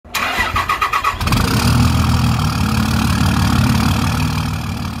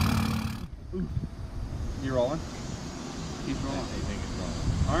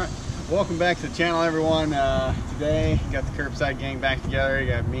welcome back to the channel, everyone. Today, got the Curbside gang back together. You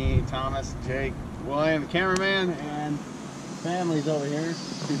got me, Thomas, Jake, William, the cameraman, and family's over here.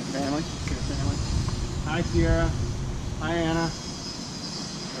 See the family. Hi, Sierra. Hi, Anna.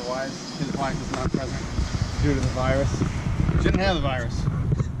 His wife is not present due to the virus. Didn't have the virus,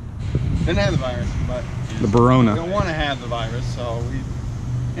 but the Barona. We don't want to have the virus, so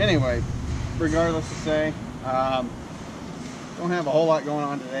anyway, regardless to say, don't have a whole lot going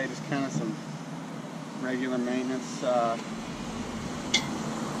on today, just kind of some regular maintenance.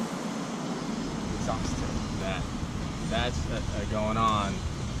 Exhaust tip. That's going on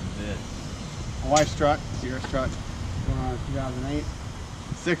this. My wife's truck, Sierra's truck, going on a 2008.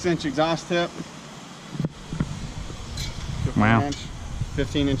 6-inch exhaust tip. Wow.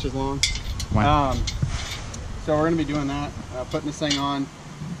 15 inches long. Wow. So we're going to be doing that, putting this thing on.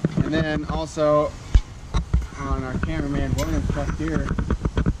 And then also on our cameraman William's truck here,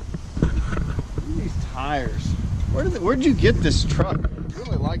 look at these tires. Where'd you get this truck? I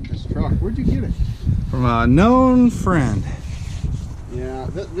really like this truck. Where'd you get it? From a known friend. Yeah,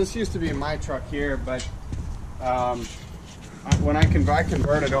 this used to be my truck here, but when I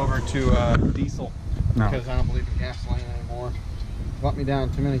converted over to diesel because I don't believe in gasoline anymore. Let me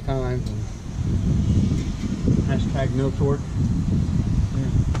down too many times. And hashtag no torque. Yeah.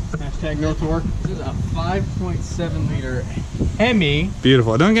 Hashtag no torque. This is a 5.7 liter Hemi.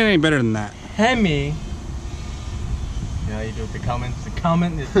 Beautiful. Don't get any better than that. Hemi. You know how you do with the Cummins? The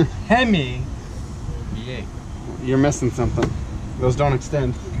Cummins is Hemi V8. You're missing something. Those don't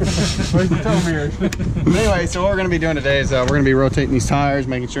extend. Where's the toe mirrors? Anyway, so what we're going to be doing today is we're going to be rotating these tires,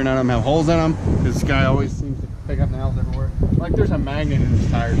 making sure none of them have holes in them. This guy always seems to pick up nails everywhere. Like there's a magnet in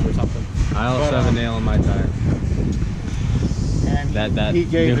his tires or something. I also have a nail in my tire. And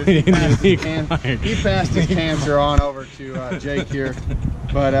he passed his cancer on over to Jake here.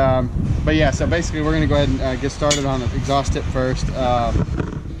 But yeah, so basically we're going to go ahead and get started on the exhaust tip first. We're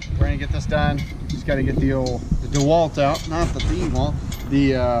going to get this done. Just got to get the DeWalt out, not the DeWalt,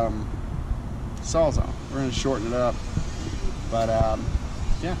 the Sawzall. We're going to shorten it up. But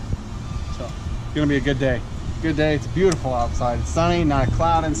yeah, so it's going to be a good day. Good day. It's beautiful outside. It's sunny, not a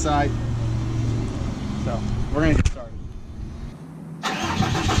cloud in sight. So we're going to get started.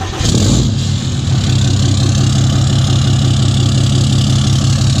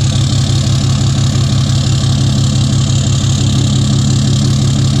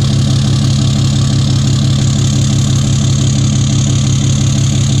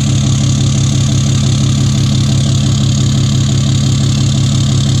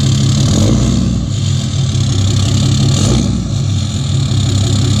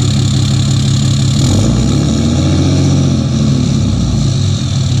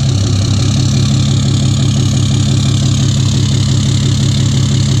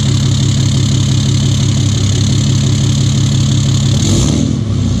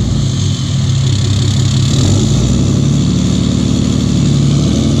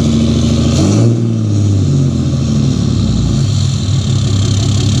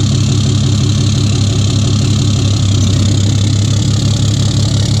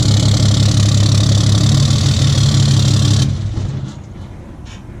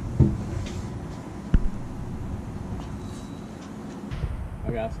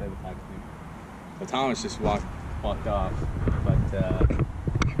 So Thomas just walked off, but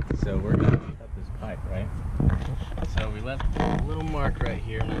so we're gonna cut this pipe, right? So we left a little mark right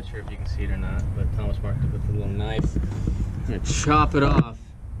here. I'm not sure if you can see it or not, but Thomas marked it with a little knife. I'm gonna chop it off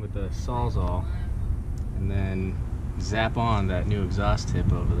with a Sawzall, and then zap on that new exhaust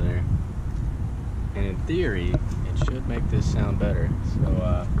tip over there. And in theory, it should make this sound better.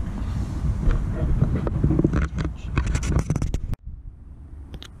 So.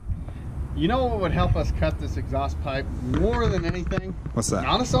 You know what would help us cut this exhaust pipe more than anything? What's that?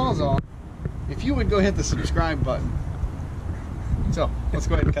 Not a Sawzall. If you would go hit the subscribe button. So, let's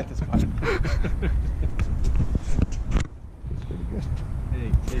go ahead and cut this pipe.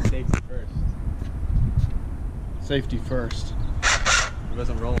 Hey, safety first. Safety first. He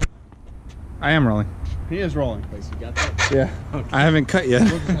wasn't rolling. I am rolling. He is rolling. Wait, so you got that? Yeah. Okay. I haven't cut yet.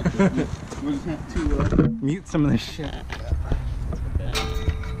 We'll just have to mute some of this shit.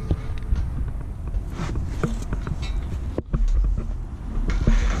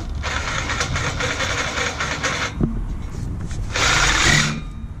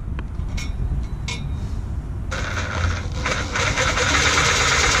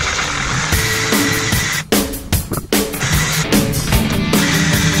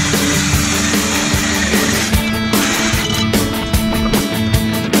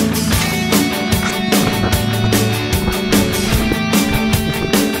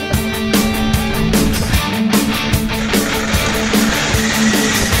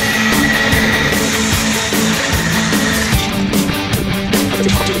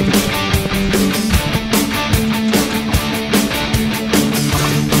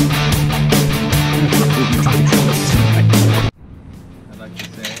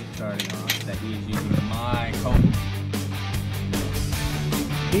 have to say, starting off, that he is using my Cobalt.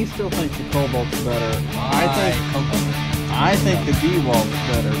 He still thinks the Cobalt's better. Cobalt. I think the DeWalt's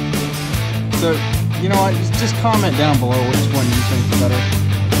better. So, you know what? Just comment down below which one you think's better.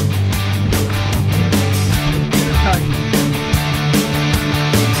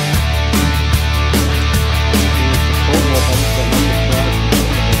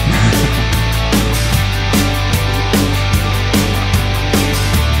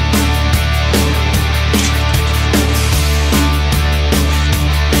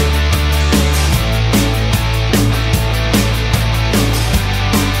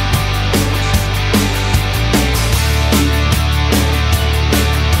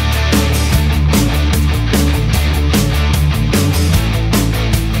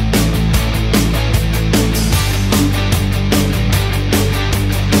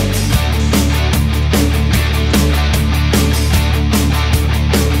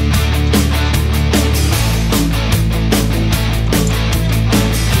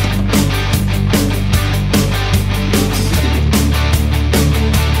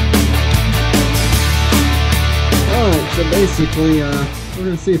 Basically, we're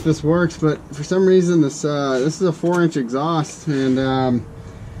gonna see if this works, but for some reason this is a 4-inch exhaust, and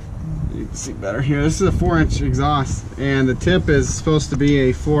you can see better here. This is a 4-inch exhaust, and the tip is supposed to be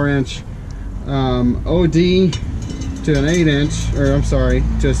a 4-inch OD to an 8-inch, or I'm sorry,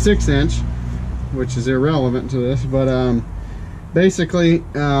 to a 6-inch, which is irrelevant to this. But basically,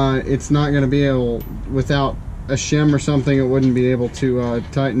 it's not going to be able, without a shim or something, it wouldn't be able to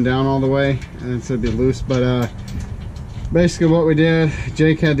tighten down all the way, and it's gonna be loose. But basically what we did,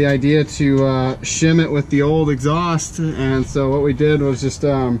 Jake had the idea to shim it with the old exhaust, and so what we did was just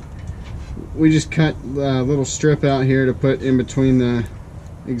we just cut a little strip out here to put in between the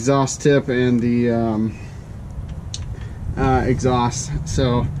exhaust tip and the exhaust.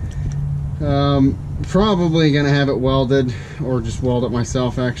 So probably gonna have it welded, or just weld it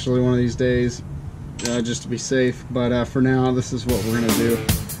myself actually one of these days, just to be safe. But for now, this is what we're gonna do.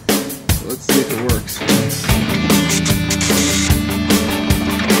 So let's see if it works.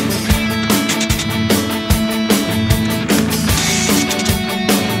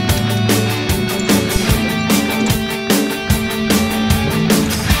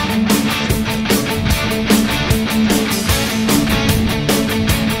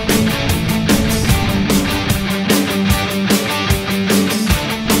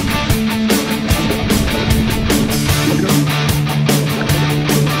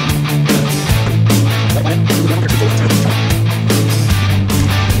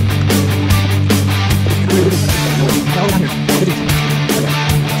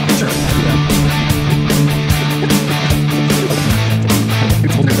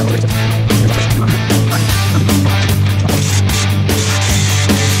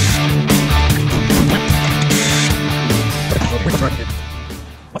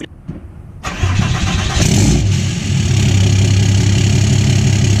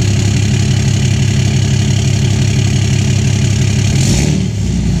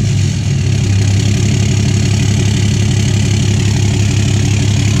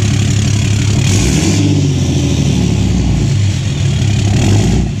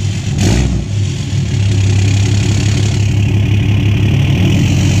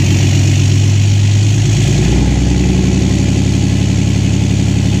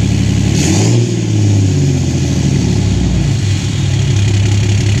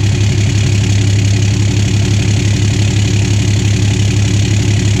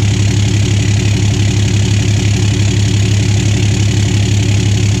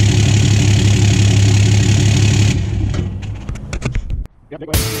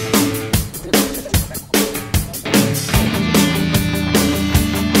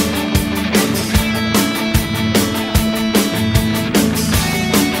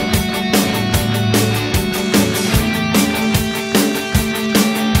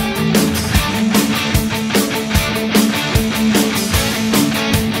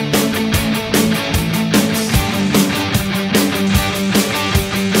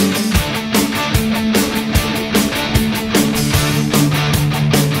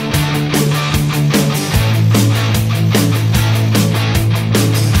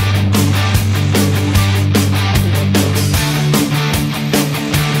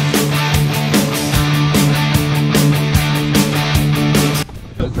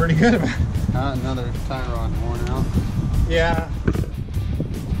 Pretty good about it. Another tie rod worn out. Yeah.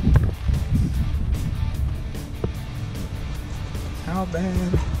 How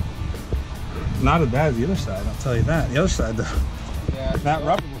bad? Not as bad as the other side, I'll tell you that. The other side, though, Yeah, that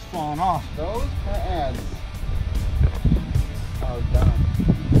rubber was falling off. those pads are done.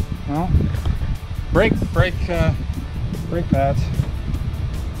 Well, brake pads.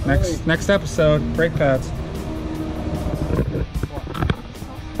 Next episode, brake pads.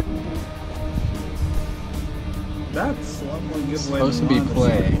 That's lovely. Good way Supposed to be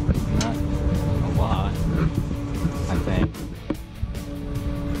play, not a lot, I think.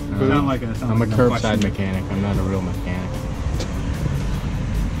 Sound like I'm a curbside mechanic. I'm not a real mechanic.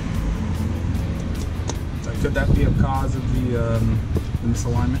 So could that be a cause of the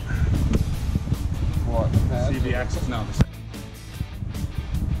misalignment? What? CV axle? No.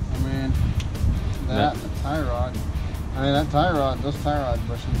 I mean, that tie rod. I mean, that tie rod. Those tie rod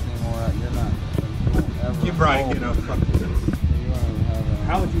bushings need more out. You're not. You probably get a fucking.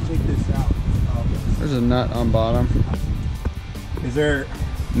 How would you take this out? There's a nut on bottom. Is there?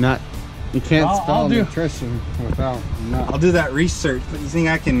 Nut. You can't I'll spell do- nutrition without nut. I'll do that research, but you think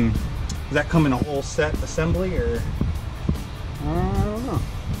I can? Does that come in a whole set assembly, or I don't know.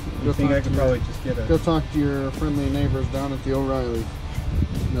 you think I could probably just get a? Go talk to your friendly neighbors down at the O'Reilly.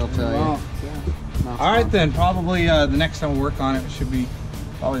 They'll tell Well, you. Not all right fun. then. Probably the next time we work on it should be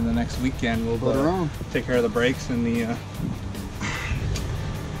probably the next weekend. We'll Put her on. take care of the brakes and the.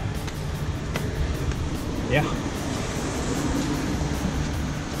 Yeah.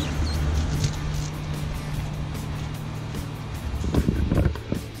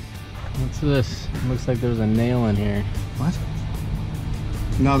 What's this? Looks like there's a nail in here. What?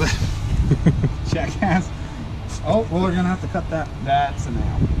 No, that jackass. Oh, well, we're gonna have to cut that. That's a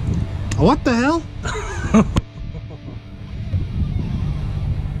nail. What the hell?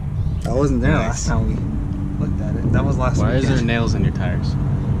 That wasn't there last time we looked at it. That was last Why is there weekend. nails in your tires?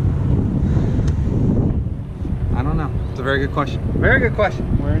 I don't know. It's a very good question. Very good question.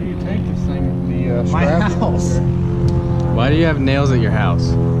 Where do you take this thing? The My scrap? house. Why do you have nails at your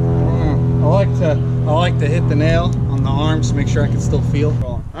house? I like to hit the nail on the arms to make sure I can still feel.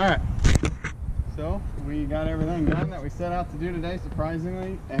 All right. So we got everything done that we set out to do today,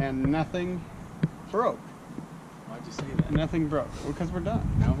 surprisingly, and nothing broke. Why'd you say that? Nothing broke because we're done.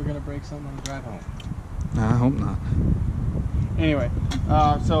 Now we're gonna break something on the drive home. I hope not. Anyway,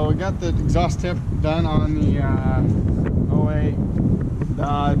 so we got the exhaust tip done on the 08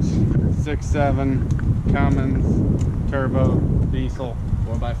 Dodge 6.7 Cummins turbo diesel.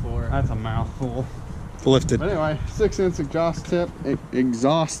 4x4. That's a mouthful. Lifted. But anyway, 6-inch exhaust tip.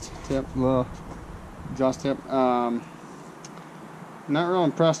 Not real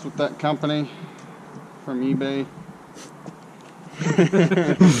impressed with that company from eBay.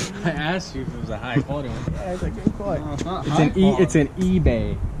 I asked you if it was a high quality one. Yeah, it's a good quality. No, it's not It's high an quality. it's an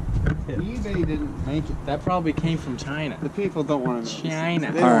eBay. eBay didn't make it. That probably came from China. The people don't want to know.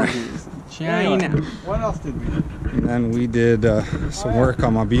 China. They don't All want right. to hear this. China. Anyway, what else did we do? And then we did some work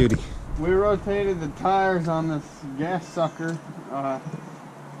on my beauty. We rotated the tires on this gas sucker.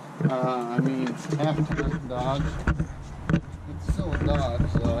 I mean, half-ton Dodge. It's still a Dodge,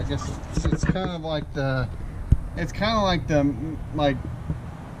 so I guess it's kind of like the. It's kind of like the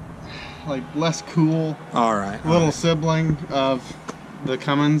like less cool All right. little sibling of the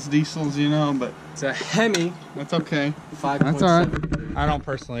Cummins diesels, you know, but It's a Hemi that's okay. 5.7. That's all right. I don't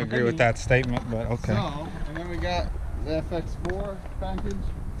personally agree with that statement, but okay. So, and then we got the FX4 package.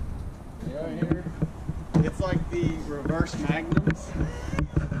 Right here. It's like the reverse Magnums.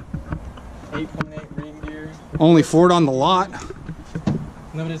 8.8 ring gear. Only Ford on the lot.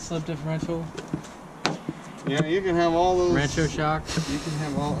 Limited slip differential. Yeah, you can have all those. Retro shock. You can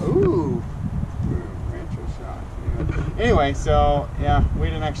have all. Ooh. Retro shock. Yeah. Anyway, so yeah, we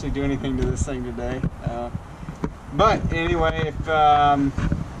didn't actually do anything to this thing today. But anyway, if yeah.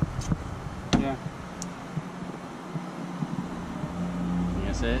 You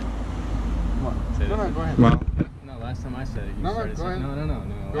gonna say it? What? Say No, it. no, go ahead. Well, No, last time I said it, you No, no, started go saying ahead. no.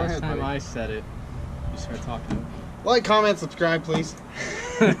 Go Last ahead, time buddy. I said it, you started talking. Like, comment, subscribe, please.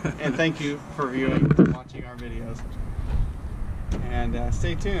 And thank you for viewing, for watching our videos. And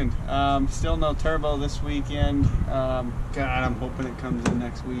stay tuned. Still no turbo this weekend. God, I'm hoping it comes in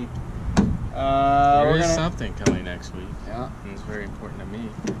next week. There is something coming next week. Yeah. And it's very important to me.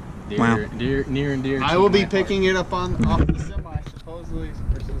 Wow. Near and dear. I to will be my picking it up off the semi. Supposedly,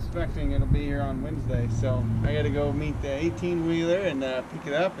 we're suspecting it'll be here on Wednesday. So I got to go meet the 18-wheeler and pick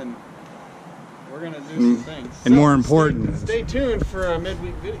it up, and we're gonna do some things. And So more important, stay tuned for a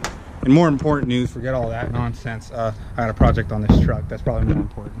midweek video. and more important news, forget all that nonsense. I got a project on this truck. That's probably more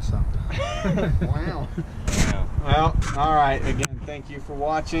important. So. Wow. Wow. Well, all right. Again, thank you for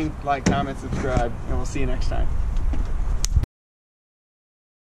watching. Like, comment, subscribe, and we'll see you next time.